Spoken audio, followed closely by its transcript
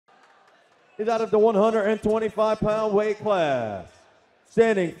is out of the 125-pound weight class.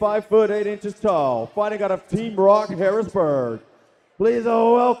 Standing 5 foot 8 inches tall, fighting out of Team ROC Harrisburg. Please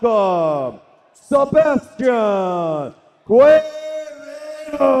welcome Sebastian Quevedo.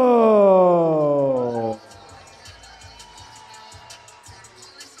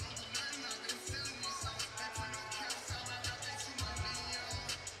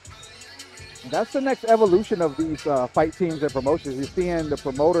 That's the next evolution of these fight teams and promotions. You're seeing the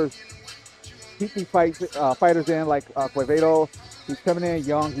promoters keep these fighters in, like Quevedo. He's coming in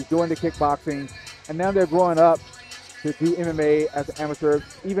young, he's doing the kickboxing, and now they're growing up to do MMA as an amateur,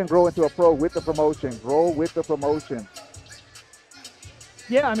 even grow into a pro with the promotion, grow with the promotion.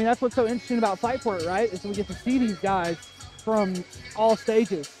 Yeah, I mean, that's what's so interesting about Fightport, right? Is we get to see these guys from all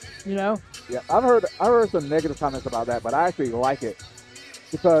stages, you know? Yeah, I heard some negative comments about that, but I actually like it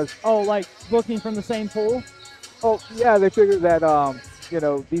because... Oh, like looking from the same pool? Oh, yeah, they figured that, you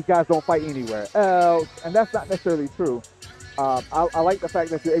know, these guys don't fight anywhere else, and that's not necessarily true. I like the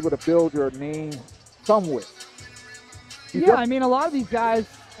fact that you're able to build your name somewhere. Yeah, I mean, a lot of these guys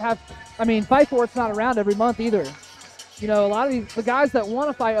have, I mean, Fightport's not around every month either. You know, a lot of the guys that want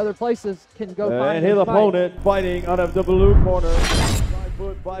to fight other places can go find and his opponent fighting out of the blue corner, 5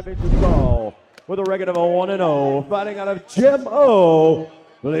 foot 5 inches tall, with a record of 1-0, fighting out of Gym O.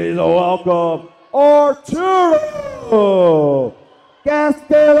 Please welcome Arturo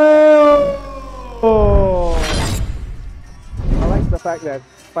Castillejos. I like the fact that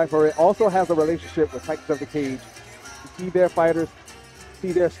Fightport also has a relationship with Titans of the Cage. You see their fighters,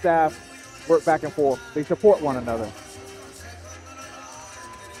 see their staff work back and forth. They support one another.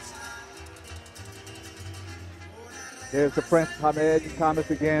 There's the Prince Hamed Thomas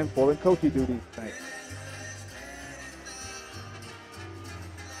again, pulling coaching duties tonight.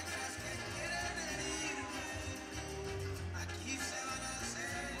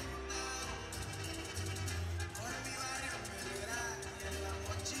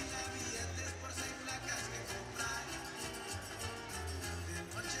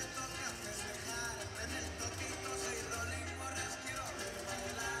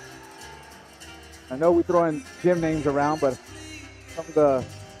 I know we're throwing gym names around, but some of the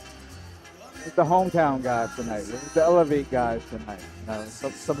hometown guys tonight, the Elevate guys tonight. You know,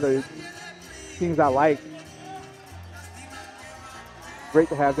 some of the teams I like. Great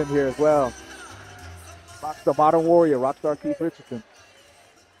to have them here as well. Rockstar Modern Warrior, Rockstar Keith Richardson.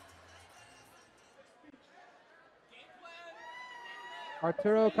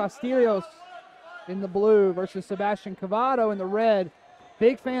 Arturo Castillos in the blue versus Sebastian Quevedo in the red.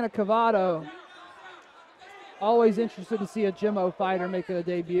 Big fan of Quevedo. Always interested to see a Jimmo fighter make a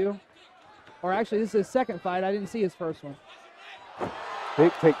debut. Or actually, this is his second fight. I didn't see his first one.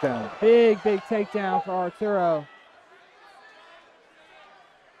 Big takedown. Big takedown for Arturo.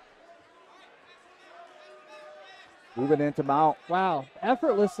 Moving into mount. Wow,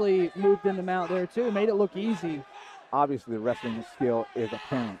 effortlessly moved into mount there too. Made it look easy. Obviously, the wrestling skill is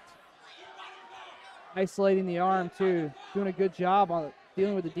apparent. Isolating the arm too. Doing a good job on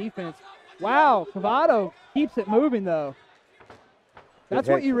dealing with the defense. Wow, Quevedo keeps it moving though. That's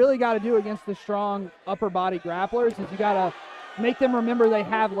what you really got to do against the strong upper body grapplers, is you got to make them remember they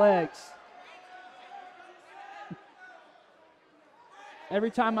have legs.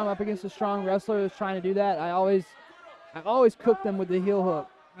 Every time I'm up against a strong wrestler that's trying to do that, I always cook them with the heel hook.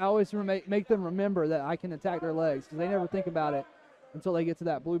 I always make them remember that I can attack their legs, because they never think about it until they get to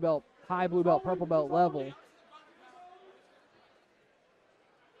that blue belt, high blue belt, purple belt level.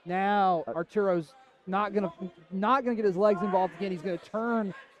 Now Arturo's not gonna get his legs involved again. He's gonna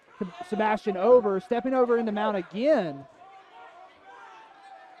turn Sebastian over, stepping over into mount again.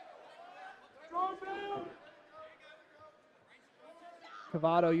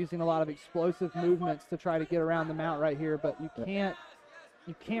 Quevedo using a lot of explosive movements to try to get around the mount right here, but you can't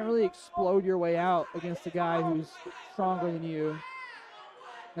really explode your way out against a guy who's stronger than you.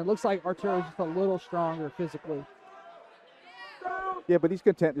 And it looks like Arturo's just a little stronger physically. Yeah, but he's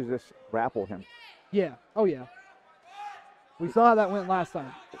content to just grapple him. Yeah. Oh, yeah. We saw how that went last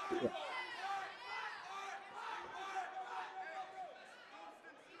time. Yeah.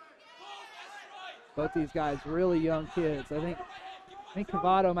 Both these guys, really young kids. I think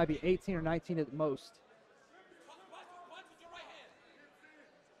Quevedo might be 18 or 19 at the most.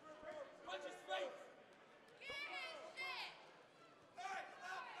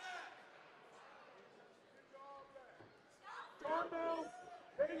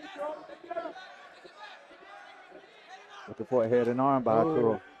 Looking for a head and arm by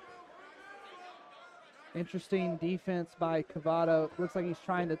Arturo. Interesting defense by Quevedo. Looks like he's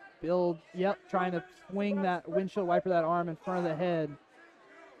trying to build, trying to swing that windshield wiper, that arm in front of the head.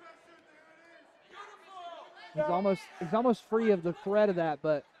 He's almost free of the threat of that,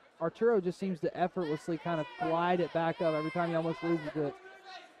 but Arturo just seems to effortlessly kind of glide it back up every time he almost loses it.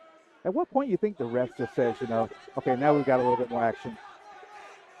 At what point you think the ref just says, okay, now we've got a little bit more action?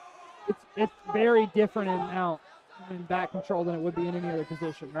 It's very different in back control than it would be in any other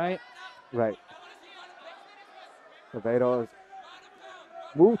position, right? Right. Quevedo has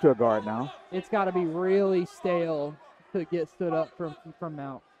moved to a guard now. It's got to be really stale to get stood up from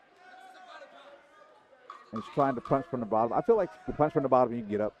mount. And he's trying to punch from the bottom. I feel like the punch from the bottom, you can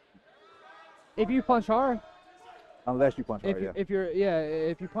get up. If you punch hard. Unless you punch hard, If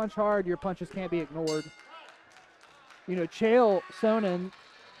you punch hard, your punches can't be ignored. Chael Sonnen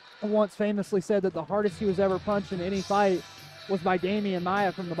once famously said that the hardest he was ever punched in any fight was by Damian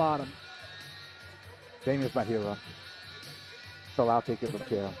Maia from the bottom. Damian's my hero. So I'll take it from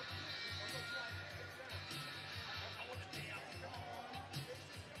Chael.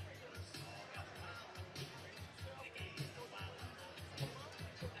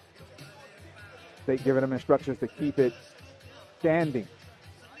 They giving him instructions to keep it standing,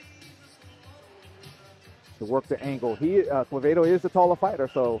 to work the angle. Quevedo is the taller fighter,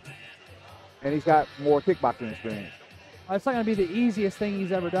 and he's got more kickboxing experience. It's not going to be the easiest thing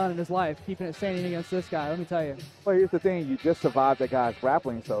he's ever done in his life, keeping it standing against this guy, let me tell you. Well, here's the thing. You just survived that guy's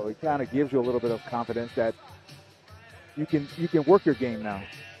grappling, so it kind of gives you a little bit of confidence that you can work your game now.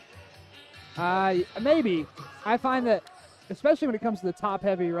 Maybe. I find that, especially when it comes to the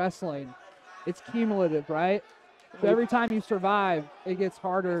top-heavy wrestling, it's cumulative, right? So every time you survive, it gets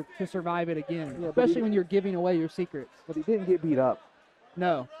harder to survive it again, especially when you're giving away your secrets. But he didn't get beat up.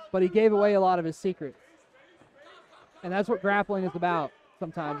 No, but he gave away a lot of his secrets. And that's what grappling is about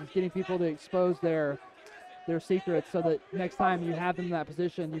sometimes, is getting people to expose their secrets so that next time you have them in that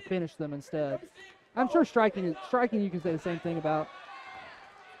position, you finish them instead. I'm sure striking you can say the same thing about.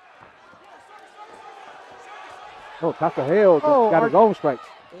 Oh, Castillejos got his own strikes.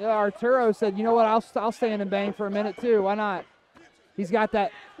 Yeah, Arturo said, you know what, I'll stand and bang for a minute too. Why not? He's got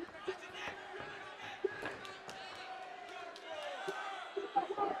that.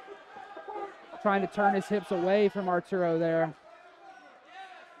 Trying to turn his hips away from Arturo there.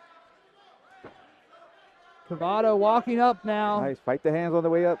 Quevedo walking up now. Nice, fight the hands on the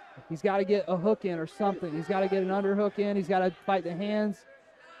way up. He's got to get a hook in or something. He's got to get an underhook in. He's got to fight the hands.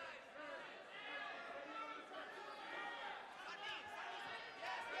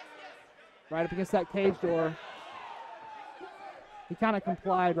 Right up against that cage door. He kind of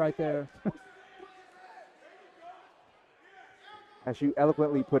complied right there. As you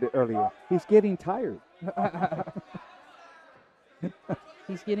eloquently put it earlier, he's getting tired.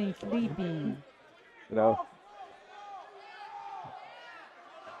 He's getting sleepy.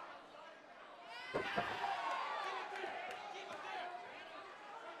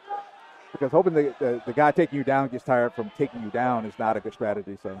 Because hoping the guy taking you down gets tired from taking you down is not a good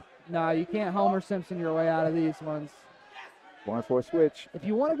strategy. So no, you can't Homer Simpson your way out of these ones. Going for a switch. If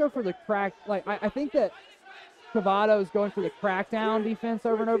you want to go for the crack, I think that Quevedo is going for the crackdown defense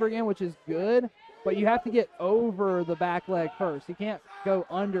over and over again, which is good, but you have to get over the back leg first. You can't go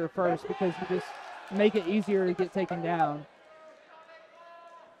under first because you just make it easier to get taken down.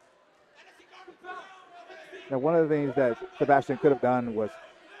 Now, one of the things that Sebastian could have done was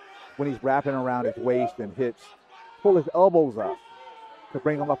when he's wrapping around his waist and hips, pull his elbows up to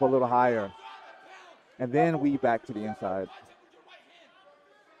bring them up a little higher, and then weave back to the inside.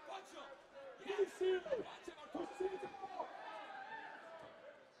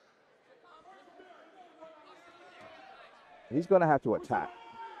 He's going to have to attack.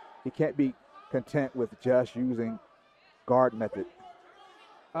 He can't be content with just using guard method.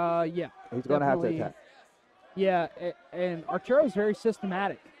 Yeah. He's going to have to attack. Yeah, and Arturo's very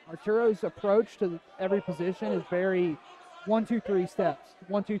systematic. Arturo's approach to every position is very 1, 2, 3 steps.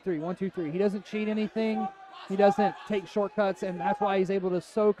 1, 2, 3, 1, 2, 3. He doesn't cheat anything. He doesn't take shortcuts, and that's why he's able to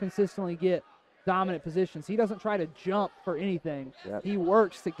so consistently get dominant positions. He doesn't try to jump for anything. Yep. He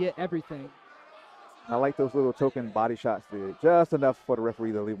works to get everything. I like those little token body shots there. Just enough for the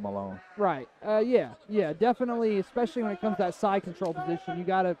referee to leave him alone. Right. Yeah, definitely, especially when it comes to that side control position. You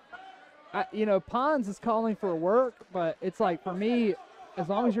got to, Pons is calling for work, but it's like, for me, as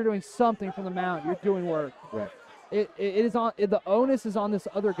long as you're doing something from the mount, you're doing work. Right. The onus is on this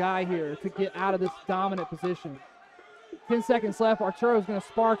other guy here to get out of this dominant position. 10 seconds left. Arturo's going to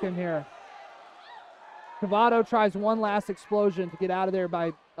spark him here. Quevedo tries one last explosion to get out of there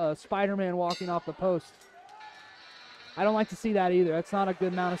by Spider-Man walking off the post. I don't like to see that either. That's not a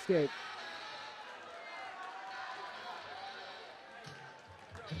good mount escape.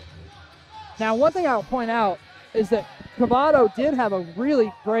 Now, one thing I'll point out is that Quevedo did have a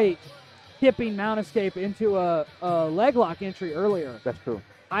really great skipping mount escape into a leg lock entry earlier. That's true.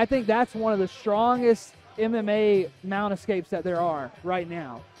 I think that's one of the strongest MMA mount escapes that there are right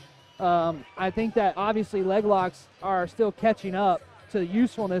now. I think that obviously leg locks are still catching up to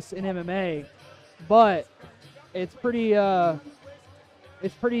usefulness in MMA, but it's pretty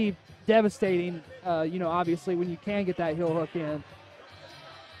devastating, obviously when you can get that heel hook in.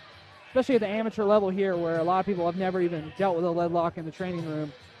 Especially at the amateur level here where a lot of people have never even dealt with a leg lock in the training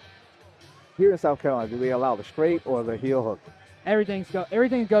room. Here in South Carolina, do they allow the straight or the heel hook? Everything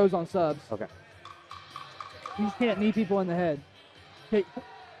goes on subs. Okay. You just can't knee people in the head.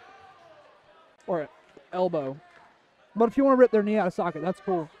 Or elbow. But if you want to rip their knee out of socket, that's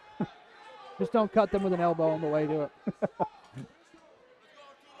cool. Just don't cut them with an elbow on the way to it.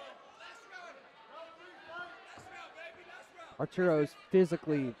 Arturo is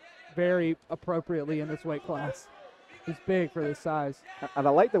physically very appropriately in this weight class. He's big for this size. And I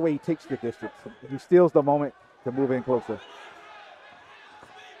like the way he takes the distance. He steals the moment to move in closer.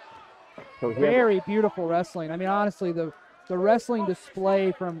 So very beautiful wrestling. I mean, honestly, the wrestling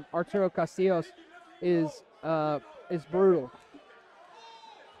display from Arturo Castillos is brutal.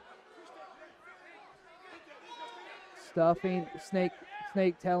 Stuffing, snake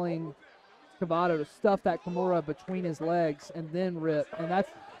telling Quevedo to stuff that Kimura between his legs and then rip, and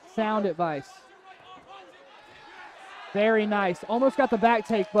that's sound advice. Very nice. Almost got the back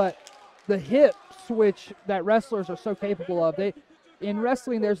take, but the hip switch that wrestlers are so capable of. In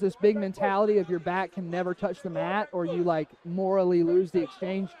wrestling, there's this big mentality of your back can never touch the mat or you like morally lose the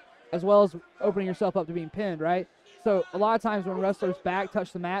exchange, as well as opening yourself up to being pinned, right? So a lot of times when wrestlers' back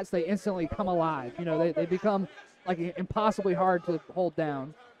touch the mats, they instantly come alive. They become like impossibly hard to hold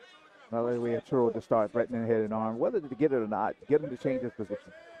down. Well, we have Arturo to start threatening head and arm, whether to get it or not, get him to change his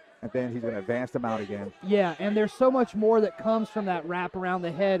position. And then he's going to advance them out again. Yeah, and there's so much more that comes from that wrap around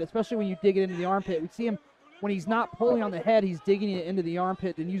the head, especially when you dig it into the armpit. We see him, when he's not pulling on the head, he's digging it into the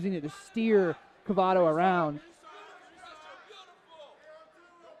armpit and using it to steer Quevedo around.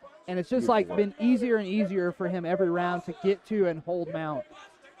 And it's just like been easier and easier for him every round to get to and hold mount.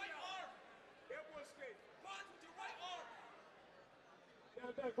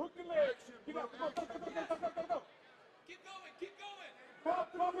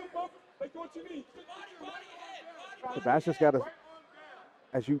 Sebastian's got to,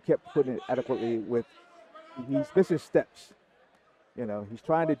 as you kept putting it adequately, he's missing steps. He's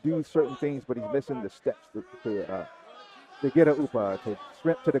trying to do certain things, but he's missing the steps to get a upa, to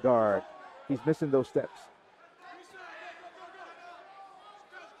sprint to the guard. He's missing those steps.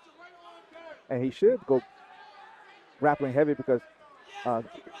 And he should go grappling heavy because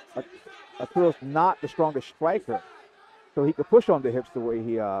Arturo's not the strongest striker, so he could push on the hips the way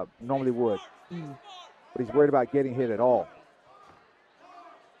he normally would. But he's worried about getting hit at all.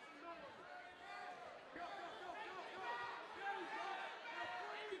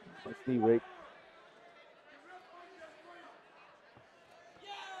 Nice knee rake.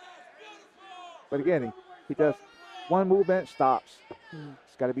 But again, he does one movement, stops.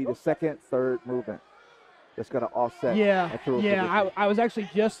 It's got to be the second, third movement that's going to offset. I was actually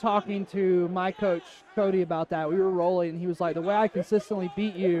just talking to my coach, Cody, about that. We were rolling, and he was like, the way I consistently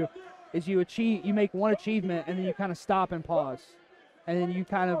beat you is you make one achievement, and then you kind of stop and pause. And then you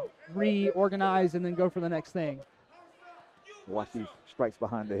kind of reorganize and then go for the next thing. Watch these strikes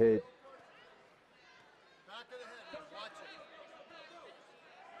behind the head.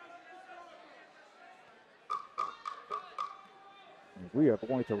 We are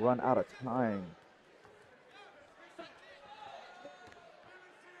going to run out of time.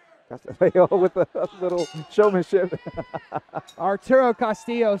 Castillo with a little showmanship. Arturo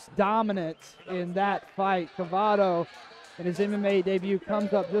Castillos dominant in that fight. Quevedo in his MMA debut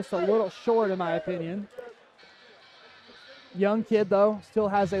comes up just a little short in my opinion. Young kid though, still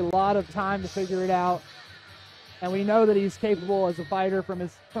has a lot of time to figure it out. And we know that he's capable as a fighter from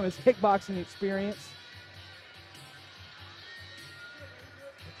his kickboxing experience.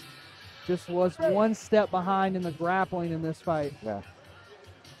 Just was one step behind in the grappling in this fight. Yeah.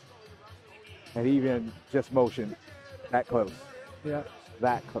 And even just motion that close. Yeah.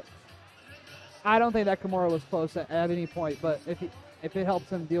 That close. I don't think that Kimura was close at any point, but if it helps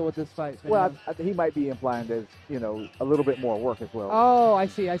him deal with this fight. Well, he might be implying there's, a little bit more work as well. Oh, I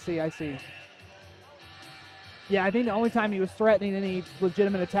see. Yeah, I think the only time he was threatening any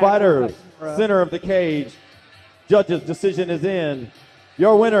legitimate attack. Fighters, center of the cage. Judges' decision is in.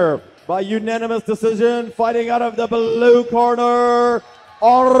 Your winner by unanimous decision, fighting out of the blue corner,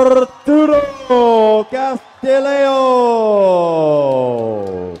 Arturo Castillejos.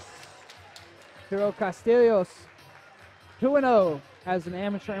 Arturo Castillos, 2-0 as an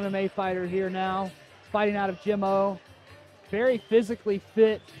amateur MMA fighter here now, fighting out of Gym O. Very physically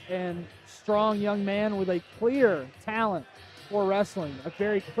fit and strong young man with a clear talent for wrestling, a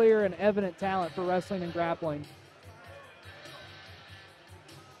very clear and evident talent for wrestling and grappling.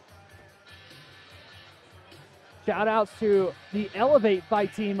 Shout outs to the Elevate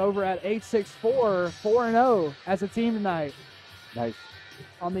fight team over at 864, 4-0 as a team tonight. Nice.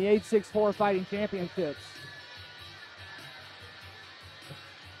 On the 864 Fighting Championships.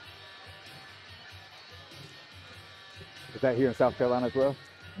 Is that here in South Carolina as well?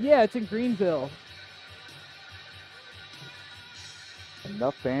 Yeah, it's in Greenville.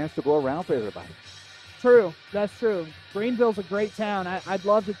 Enough fans to go around for everybody. True, that's true. Greenville's a great town. I'd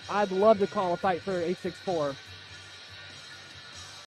love to call a fight for 864.